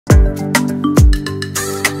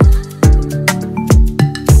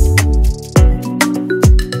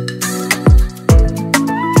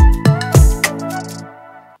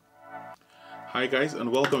Hi guys,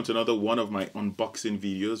 and welcome to another one of my unboxing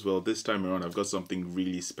videos. Well, this time around I've got something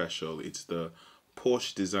really special. It's the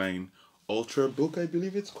Porsche Design Ultra-book, I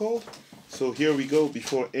believe it's called. So here we go.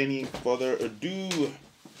 Before any further ado,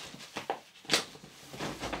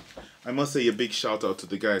 I must say a big shout out to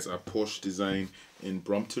the guys at Porsche Design in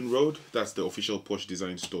Brompton Road. That's the official Porsche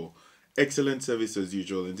Design store. Excellent service as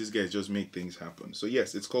usual, and these guys just make things happen. So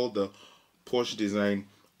yes, it's called the Porsche Design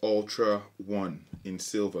Ultra ONE in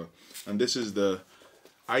silver, and this is the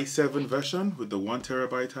i7 version with the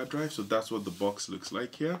 1TB hard drive. So that's what the box looks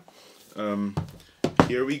like here.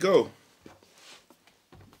 Here we go.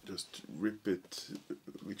 Just rip it.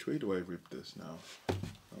 Which way do I rip this now?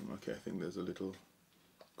 Okay, I think there's a little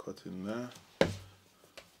cut in there.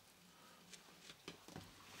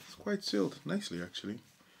 It's quite sealed nicely, actually.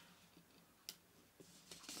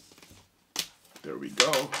 There we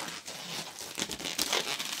go.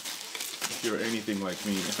 If you're anything like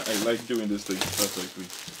me, I like doing this thing perfectly.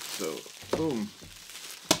 So, boom.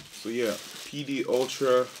 So yeah, PD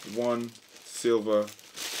Ultra ONE silver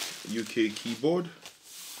UK keyboard.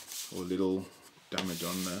 Oh, a little damage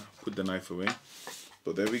on there. Put the knife away.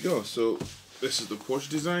 But there we go. So this is the Porsche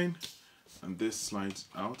Design, and this slides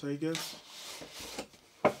out, I guess.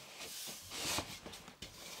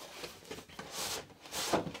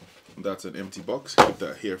 That's an empty box. Keep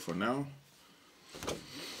that here for now.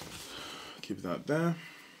 Keep that there.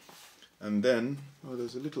 And then, oh,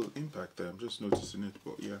 there's a little impact there. I'm just noticing it,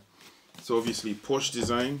 but yeah. So obviously Porsche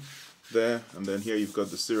Design there, and then here you've got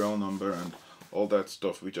the serial number and all that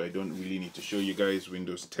stuff, which I don't really need to show you guys.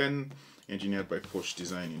 Windows 10, engineered by Porsche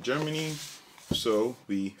Design in Germany. So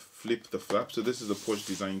we flip the flap. So this is a Porsche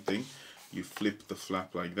Design thing. You flip the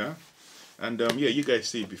flap like that. And yeah, you guys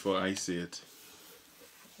see it before I see it.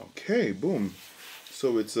 Okay, boom.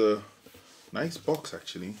 So it's a nice box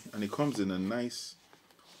actually, and it comes in a nice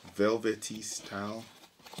velvety style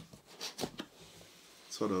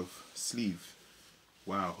sort of sleeve.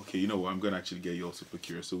 Wow. Okay, you know what, I'm gonna actually get you all super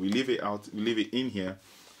curious. So we leave it out, we leave it in here,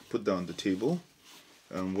 put that on the table.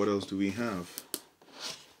 What else do we have?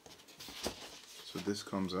 So this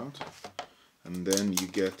comes out, and then you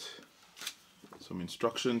get some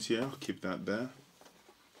instructions here. I'll keep that there.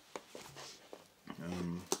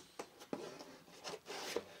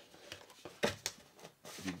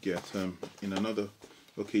 You get in another,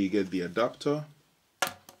 okay, you get the adapter.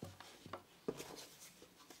 That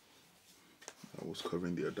was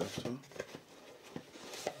covering the adapter,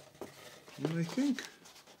 and I think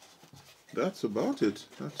that's about it.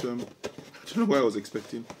 That's I don't know why I was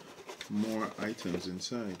expecting more items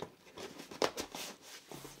inside.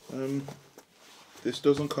 This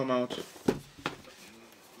doesn't come out,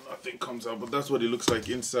 nothing comes out, but that's what it looks like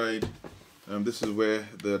inside. This is where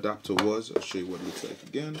the adapter was. I'll show you what it looks like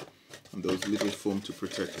again. And those little foam to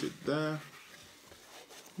protect it there.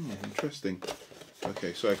 Interesting.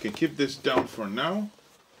 Okay, so I can keep this down for now.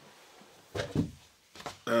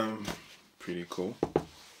 Pretty cool.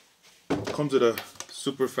 Comes with a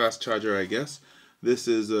super fast charger, I guess. This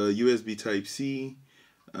is a USB Type-C.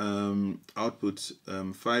 Output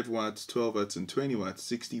 5 watts, 12 watts, and 20 watts.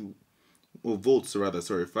 60 volts rather.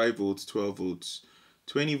 Sorry, 5 volts, 12 volts.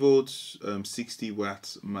 20 volts, 60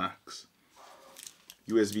 watts max.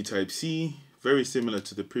 USB Type-C, very similar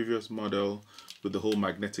to the previous model with the whole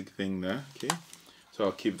magnetic thing there. Okay, so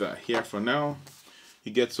I'll keep that here for now.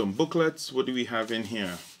 You get some booklets. What do we have in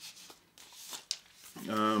here?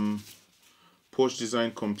 Porsche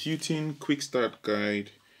Design Computing, Quick Start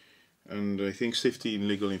Guide, and I think Safety and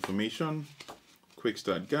Legal Information. Quick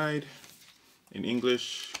Start Guide in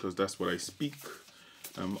English, because that's what I speak.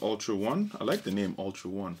 Ultra ONE. I like the name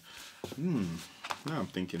Ultra ONE. Now I'm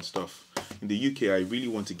thinking stuff. In the UK, I really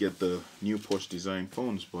want to get the new Porsche Design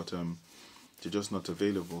phones, but they're just not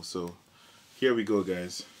available. So here we go,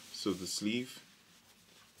 guys. So the sleeve.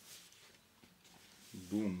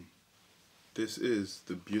 Boom. This is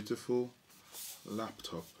the beautiful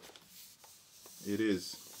laptop. It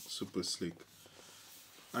is super sleek.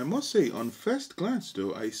 I must say, on first glance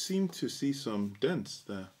though, I seem to see some dents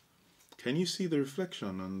there. Can you see the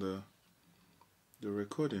reflection on the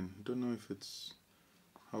recording? Don't know if it's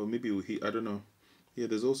how, maybe I don't know. Yeah,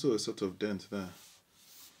 there's also a sort of dent there.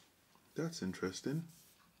 That's interesting.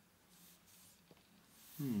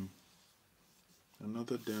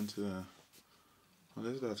 Another dent there.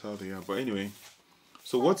 Unless that's how they are. But anyway,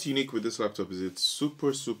 so what's unique with this laptop is it's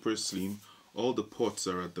super slim. All the ports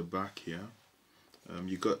are at the back here.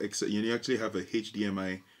 You actually have a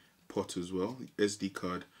HDMI port as well, SD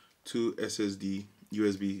card. 2 SSD,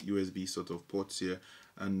 USB sort of ports here,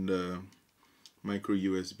 and micro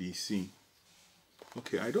USB-C.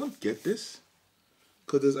 Okay, I don't get this,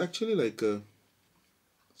 because there's actually like a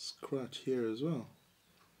scratch here as well.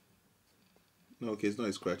 No, okay, it's not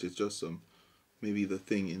a scratch, it's just some, maybe the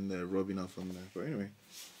thing in there rubbing off from there. But anyway,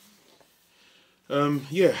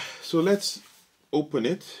 yeah, so let's open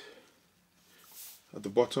it. At the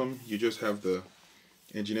bottom you just have the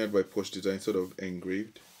engineered by Porsche Design sort of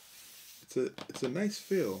engraved. It's a nice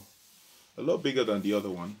feel, a lot bigger than the other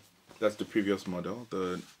one. That's the previous model,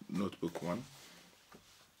 the notebook one.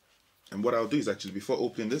 And what I'll do is actually, before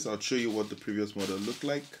opening this, I'll show you what the previous model looked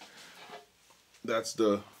like. That's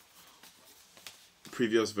the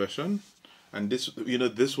previous version, and this, you know,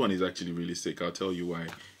 this one is actually really sick. I'll tell you why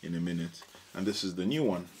in a minute. And this is the new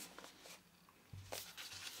one.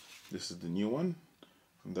 This is the new one,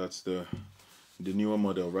 and that's the newer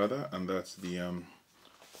model rather, and that's the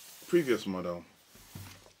previous model.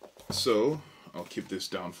 So I'll keep this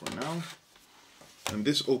down for now, and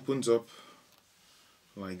this opens up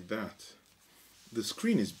like that. The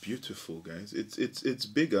screen is beautiful, guys. It's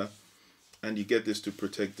bigger, and you get this to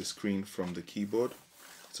protect the screen from the keyboard.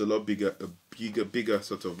 It's a lot bigger, a bigger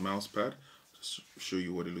sort of mouse pad. Just show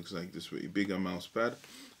you what it looks like this way. A bigger mouse pad.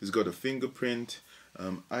 It's got a fingerprint,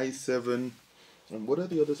 i7. And what are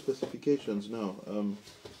the other specifications now?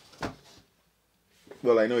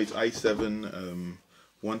 Well, I know it's i7,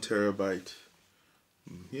 1 terabyte.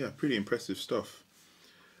 Yeah, pretty impressive stuff.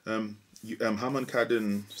 Harman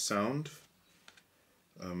Kardon sound.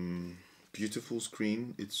 Beautiful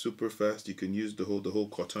screen. It's super fast. You can use the whole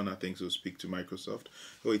Cortana thing, so speak to Microsoft.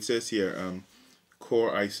 Oh, it says here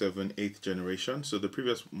Core i7 8th generation. So the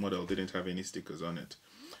previous model didn't have any stickers on it.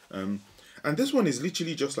 And this one is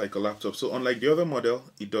literally just like a laptop. So unlike the other model,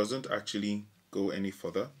 it doesn't actually go any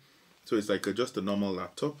further. So it's like just a normal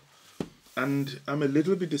laptop. And I'm a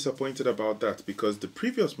little bit disappointed about that, because the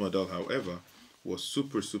previous model, however, was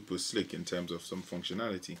super slick in terms of some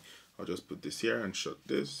functionality. I'll just put this here and shut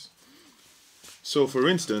this. So for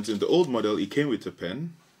instance, in the old model, it came with a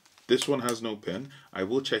pen. This one has no pen. I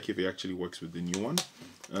will check if it actually works with the new one.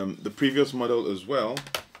 The previous model as well,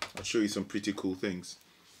 I'll show you some pretty cool things.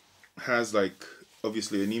 Has like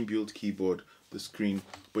obviously an inbuilt keyboard, the screen,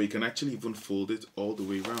 but you can actually even fold it all the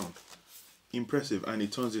way around. Impressive. And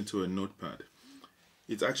it turns into a notepad.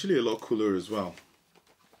 It's actually a lot cooler as well.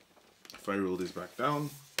 If I roll this back down,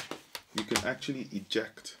 you can actually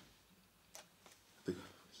eject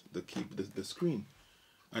the screen,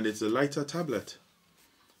 and it's a lighter tablet.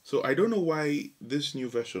 So I don't know why this new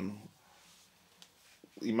version,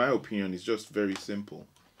 in my opinion, is just very simple.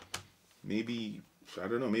 Maybe, I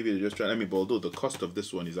don't know, maybe they're just trying, but although the cost of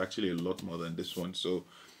this one is actually a lot more than this one, so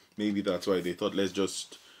maybe that's why they thought, let's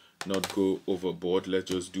just not go overboard,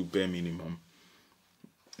 let's just do bare minimum.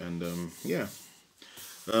 And yeah,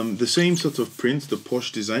 the same sort of print, the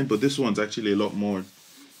Porsche Design, but this one's actually a lot more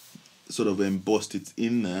sort of embossed. It's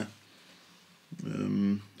in there.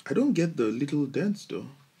 I don't get the little dents though.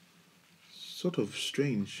 Sort of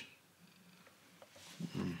strange.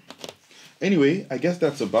 Anyway, I guess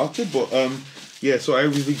that's about it. But yeah, so I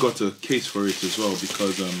really got a case for it as well,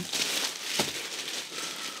 because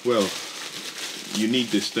well, you need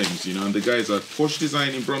these things, you know. And the guys at Porsche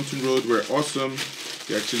Design in Brompton Road were awesome.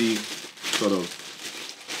 They actually sort of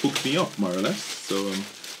hooked me up, more or less. So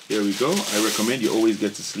here we go. I recommend you always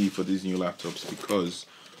get a sleeve for these new laptops, because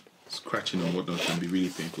scratching and whatnot can be really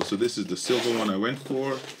painful. So this is the silver one I went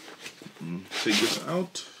for. Take this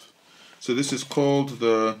out. So this is called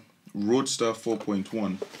the Roadster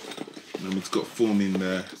 4.1. It's got foam in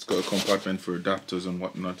there. It's got a compartment for adapters and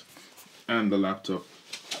whatnot. And the laptop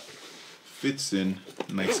fits in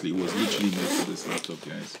nicely. It was literally made for this laptop,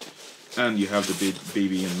 guys. And you have the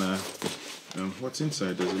baby in there. What's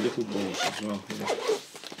inside? There's a little ball as well here.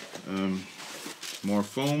 More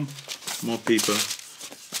foam, more paper.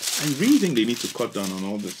 I really think they need to cut down on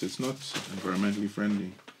all this. It's not environmentally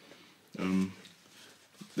friendly.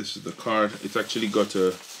 This is the card. It's actually got a,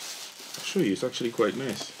 I'll show you, it's actually quite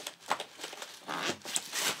nice.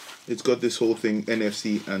 It's got this whole thing,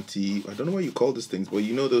 NFC anti, I don't know what you call these things, but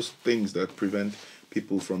you know those things that prevent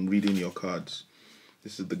people from reading your cards.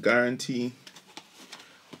 This is the guarantee,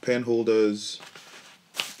 pen holders,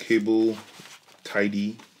 cable,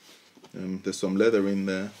 tidy. There's some leather in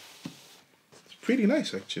there. It's pretty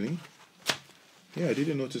nice, actually. Yeah, I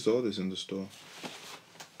didn't notice all this in the store.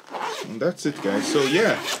 And that's it, guys. So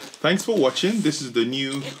yeah, thanks for watching. This is the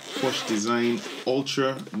new Porsche Design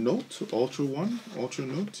Ultra Note, Ultra One, Ultra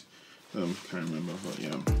Note. Can't remember, but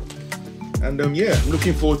yeah. And yeah, I'm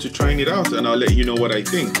looking forward to trying it out, and I'll let you know what I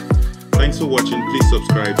think. Thanks for watching. Please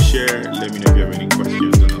subscribe, share, let me know if you have any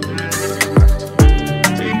questions, and